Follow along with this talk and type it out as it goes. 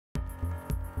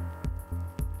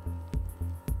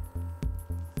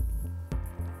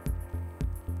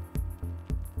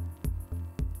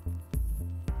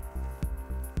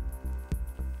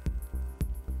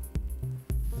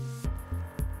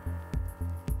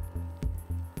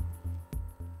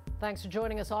Thanks for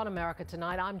joining us on America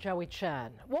Tonight. I'm Joey Chen.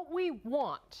 What we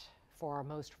want for our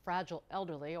most fragile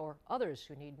elderly or others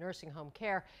who need nursing home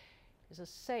care is a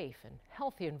safe and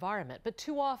healthy environment. But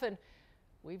too often,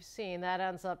 we've seen that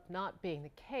ends up not being the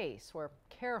case, where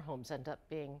care homes end up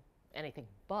being anything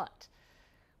but.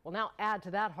 Well, now add to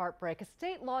that heartbreak a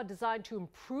state law designed to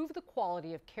improve the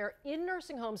quality of care in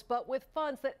nursing homes, but with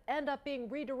funds that end up being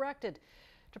redirected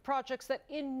to projects that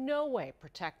in no way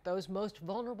protect those most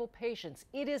vulnerable patients.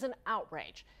 It is an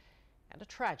outrage and a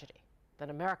tragedy that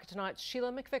America Tonight's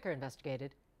Sheila McVicker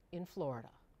investigated in Florida.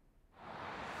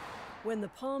 When the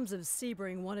Palms of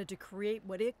Sebring wanted to create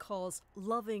what it calls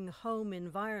loving home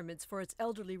environments for its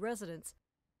elderly residents,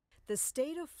 the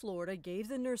state of Florida gave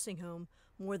the nursing home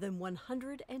more than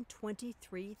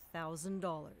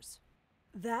 $123,000.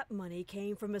 That money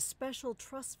came from a special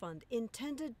trust fund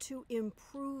intended to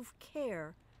improve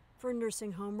care for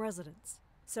nursing home residents.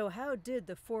 So how did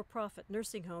the for-profit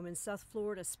nursing home in South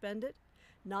Florida spend it?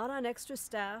 Not on extra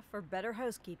staff or better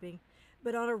housekeeping,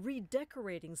 but on a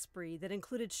redecorating spree that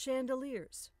included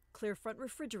chandeliers, clear front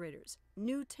refrigerators,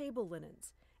 new table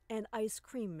linens, and ice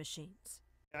cream machines.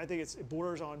 I think it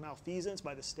borders on malfeasance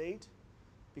by the state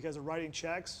because of writing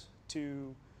checks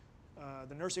to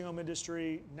the nursing home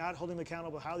industry, not holding them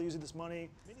accountable how they're using this money.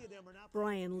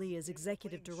 Brian Lee is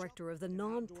executive director of the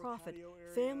nonprofit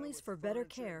Families for Better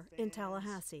Care in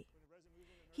Tallahassee.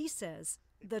 He says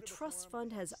the trust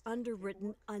fund has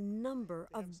underwritten a number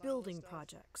of building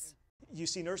projects. You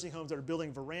see nursing homes that are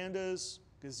building verandas,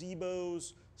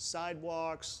 gazebos,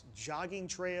 sidewalks, jogging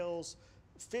trails,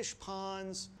 fish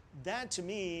ponds. That to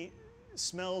me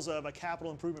smells of a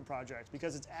capital improvement project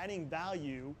because it's adding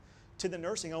value to the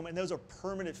nursing home, and those are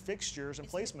permanent fixtures and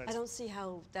placements. I don't see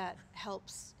how that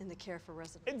helps in the care for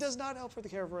residents. It does not help for the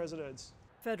care for residents.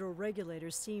 Federal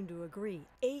regulators seem to agree.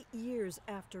 8 years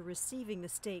after receiving the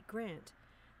state grant,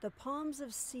 the Palms of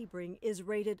Sebring is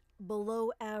rated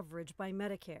below average by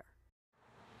Medicare.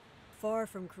 Far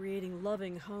from creating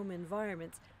loving home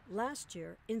environments, last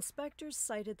year, inspectors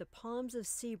cited the Palms of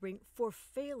Sebring for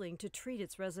failing to treat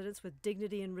its residents with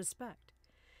dignity and respect.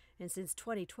 And since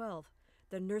 2012,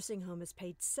 the nursing home has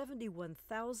paid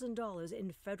 $71,000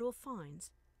 in federal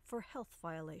fines for health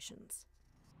violations.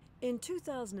 In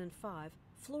 2005,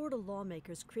 Florida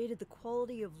lawmakers created the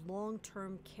Quality of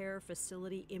Long-Term Care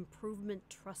Facility Improvement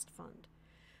Trust Fund.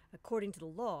 According to the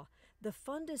law, the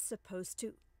fund is supposed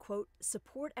to, quote,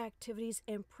 support activities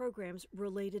and programs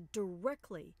related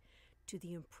directly to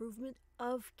the improvement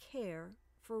of care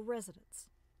for residents,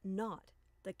 not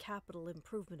the capital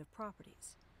improvement of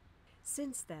properties.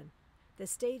 Since then, the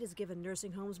state has given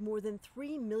nursing homes more than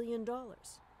 $3 million,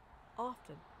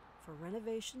 often for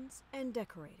renovations and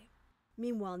decorating.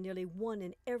 Meanwhile, nearly 1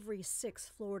 in every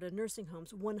 6 Florida nursing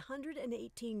homes,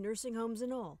 118 nursing homes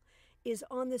in all, is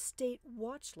on the state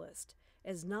watch list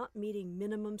as not meeting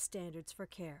minimum standards for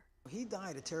care. He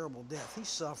died a terrible death. He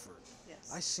suffered.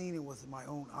 Yes. I seen it with my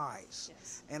own eyes,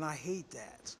 yes. And I hate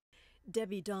that.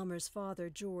 Debbie Dahmer's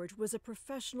father, George, was a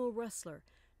professional wrestler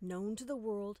known to the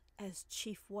world as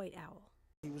Chief White Owl.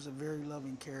 He was a very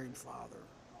loving, caring father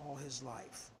all his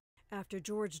life. After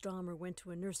George Dahmer went to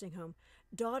a nursing home,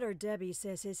 daughter Debbie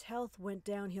says his health went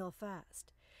downhill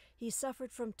fast. He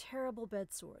suffered from terrible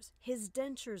bed sores. His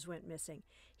dentures went missing.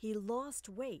 He lost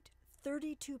weight,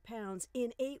 32 pounds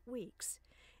in 8 weeks.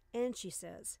 And she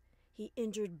says he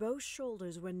injured both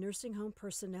shoulders when nursing home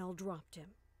personnel dropped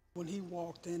him. When he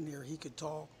walked in there, he could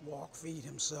talk, walk, feed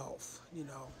himself, you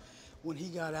know. When he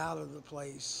got out of the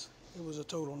place, it was a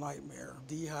total nightmare.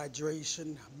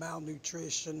 Dehydration,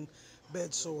 malnutrition,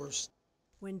 bed sores.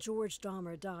 When George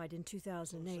Dahmer died in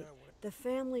 2008, the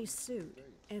family sued,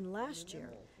 and last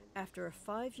year, after a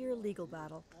 5-year legal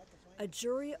battle, a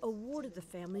jury awarded the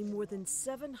family more than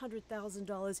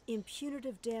 $700,000 in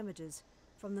punitive damages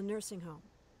from the nursing home.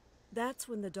 That's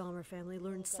when the Dahmer family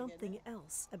learned something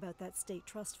else about that state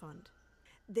trust fund.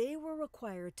 They were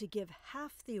required to give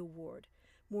half the award,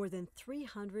 more than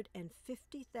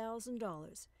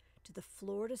 $350,000, to the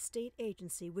Florida state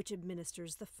agency which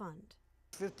administers the fund.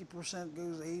 50%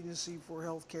 goes to Agency for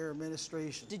Healthcare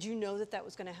Administration. Did you know that that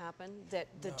was going to happen? That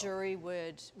the jury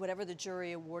would, whatever the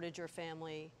jury awarded your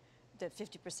family, that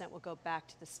 50% would go back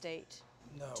to the state,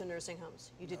 to nursing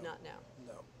homes? You did not know?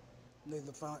 No. Neither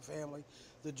the family,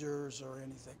 the jurors, or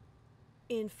anything.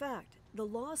 In fact, the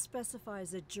law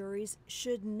specifies that juries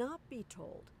should not be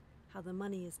told how the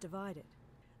money is divided.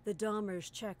 The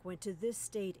Dahmers' check went to this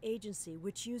state agency,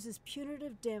 which uses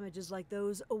punitive damages like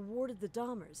those awarded the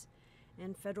Dahmers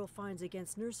and federal fines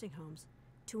against nursing homes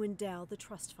to endow the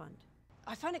trust fund.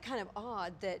 I find it kind of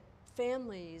odd that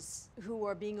families who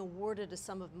are being awarded a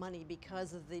sum of money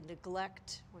because of the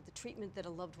neglect or the treatment that a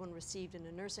loved one received in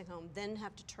a nursing home then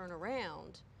have to turn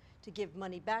around to give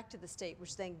money back to the state,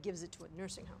 which then gives it to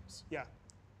nursing homes. Yeah.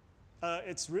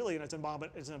 It's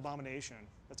an abomination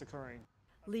that's occurring.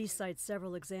 Lee cites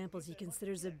several examples he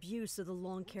considers abuse of the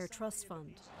Long Care Trust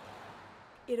Fund.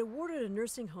 It awarded a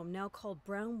nursing home now called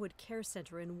Brownwood Care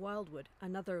Center in Wildwood,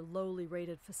 another lowly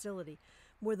rated facility,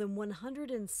 more than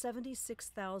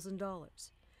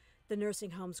 $176,000. The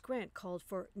nursing home's grant called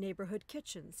for neighborhood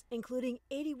kitchens, including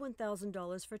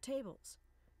 $81,000 for tables,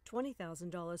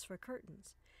 $20,000 for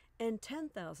curtains, and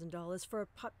 $10,000 for a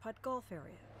putt-putt golf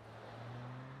area.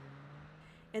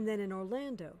 And then in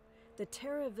Orlando, the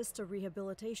Terra Vista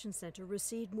Rehabilitation Center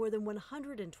received more than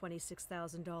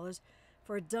 $126,000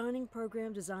 for a dining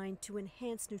program designed to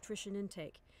enhance nutrition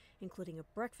intake, including a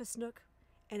breakfast nook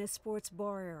and a sports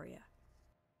bar area.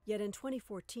 Yet in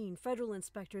 2014, federal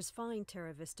inspectors fined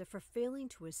Terra Vista for failing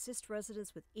to assist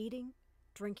residents with eating,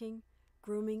 drinking,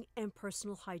 grooming, and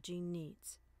personal hygiene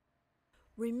needs.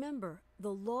 Remember,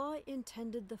 the law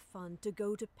intended the fund to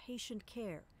go to patient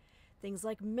care, things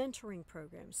like mentoring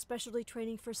programs, specialty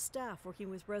training for staff working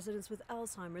with residents with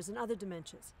Alzheimer's and other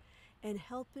dementias, and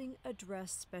helping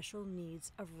address special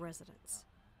needs of residents.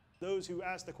 Those who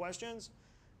ask the questions,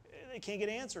 they can't get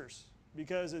answers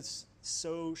because it's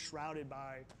so shrouded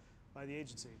by the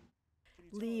agency.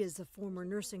 Lee is a former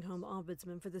nursing home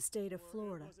ombudsman for the state of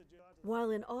Florida. While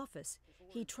in office,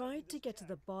 he tried to get to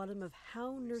the bottom of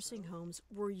how nursing homes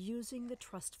were using the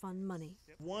trust fund money.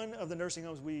 One of the nursing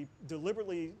homes we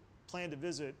deliberately planned to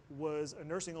visit was a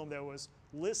nursing home that was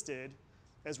listed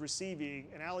as receiving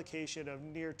an allocation of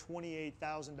near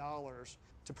 $28,000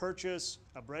 to purchase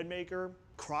a bread maker,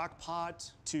 crock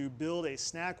pot, to build a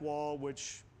snack wall,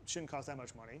 which shouldn't cost that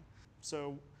much money.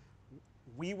 So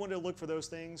we wanted to look for those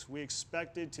things. We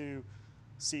expected to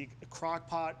see a crock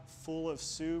pot full of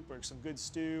soup or some good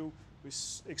stew. We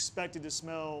expected to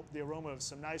smell the aroma of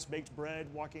some nice baked bread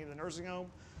walking into the nursing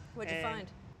home. What'd you find?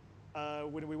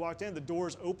 When we walked in, the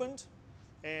doors opened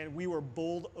and we were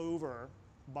bowled over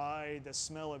by the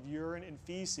smell of urine and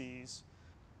feces.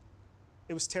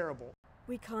 It was terrible.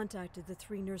 We contacted the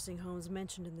 3 nursing homes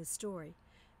mentioned in this story,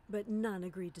 but none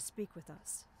agreed to speak with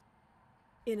us.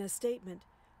 In a statement,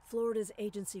 Florida's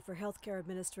Agency for Healthcare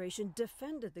Administration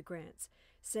defended the grants,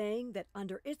 saying that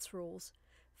under its rules,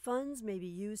 funds may be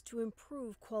used to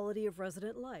improve quality of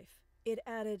resident life. It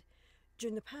added,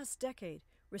 during the past decade,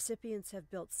 recipients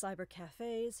have built cyber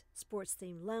cafes,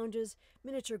 sports-themed lounges,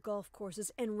 miniature golf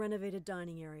courses, and renovated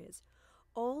dining areas.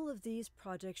 All of these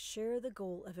projects share the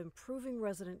goal of improving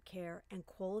resident care and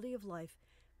quality of life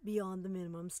beyond the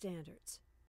minimum standards.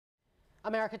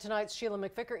 America Tonight's Sheila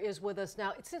McVicker is with us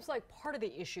now. It seems like part of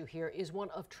the issue here is one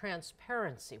of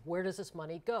transparency. Where does this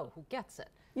money go? Who gets it?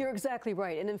 You're exactly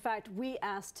right. And in fact, we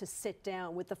asked to sit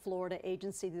down with the Florida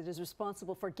agency that is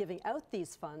responsible for giving out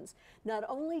these funds. Not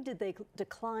only did they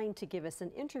decline to give us an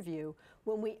interview,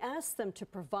 when we asked them to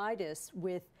provide us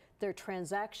with their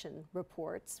transaction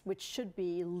reports, which should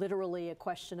be literally a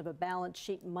question of a balance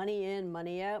sheet, money in,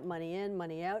 money out, money in,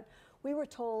 money out, we were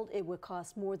told it would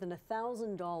cost more than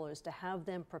 $1,000 to have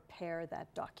them prepare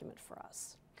that document for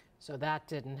us. So that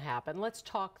didn't happen. Let's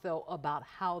talk, though, about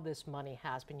how this money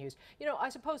has been used. You know, I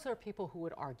suppose there are people who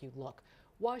would argue, look,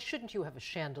 why shouldn't you have a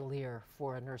chandelier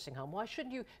for a nursing home? Why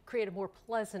shouldn't you create a more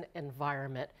pleasant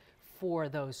environment for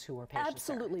those who are patients?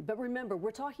 Absolutely, but remember,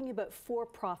 we're talking about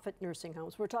for-profit nursing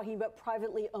homes. We're talking about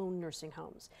privately owned nursing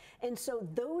homes. And so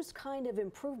those kind of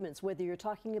improvements, whether you're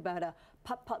talking about a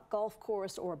putt-putt golf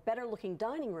course or a better-looking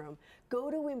dining room,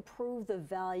 go to improve the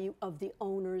value of the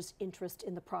owner's interest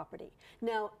in the property.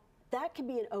 Now, that can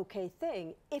be an okay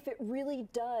thing if it really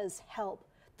does help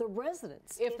the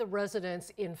residents. If the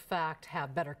residents, in fact,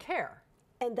 have better care.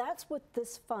 And that's what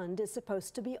this fund is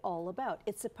supposed to be all about.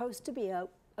 It's supposed to be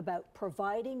about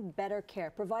providing better care,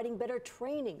 providing better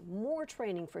training, more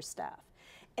training for staff.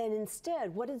 And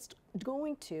instead, what it's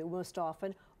going to, most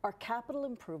often, are capital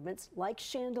improvements like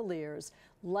chandeliers,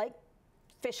 like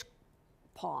fish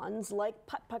ponds, like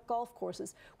putt-putt golf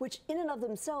courses, which in and of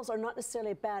themselves are not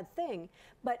necessarily a bad thing,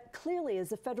 but clearly, as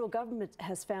the federal government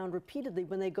has found repeatedly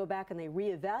when they go back and they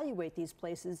reevaluate these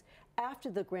places after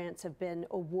the grants have been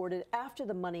awarded, after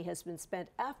the money has been spent,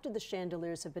 after the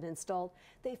chandeliers have been installed,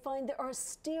 they find there are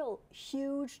still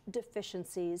huge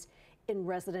deficiencies in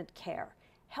resident care,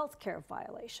 healthcare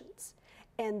violations.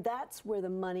 And that's where the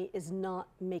money is not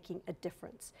making a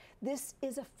difference. This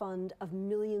is a fund of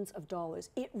millions of dollars.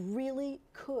 It really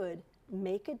could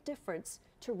make a difference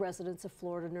to residents of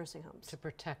Florida nursing homes. To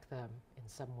protect them in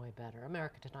some way better.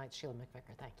 America Tonight's Sheila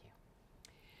McVicker, thank you.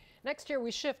 Next year,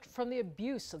 we shift from the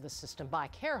abuse of the system by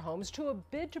care homes to a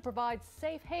bid to provide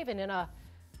safe haven in a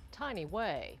tiny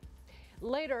way.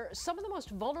 Later, some of the most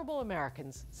vulnerable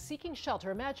Americans seeking shelter.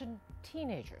 Imagine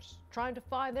teenagers trying to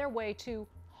find their way to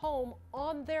home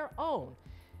on their own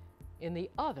in the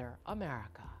other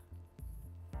America.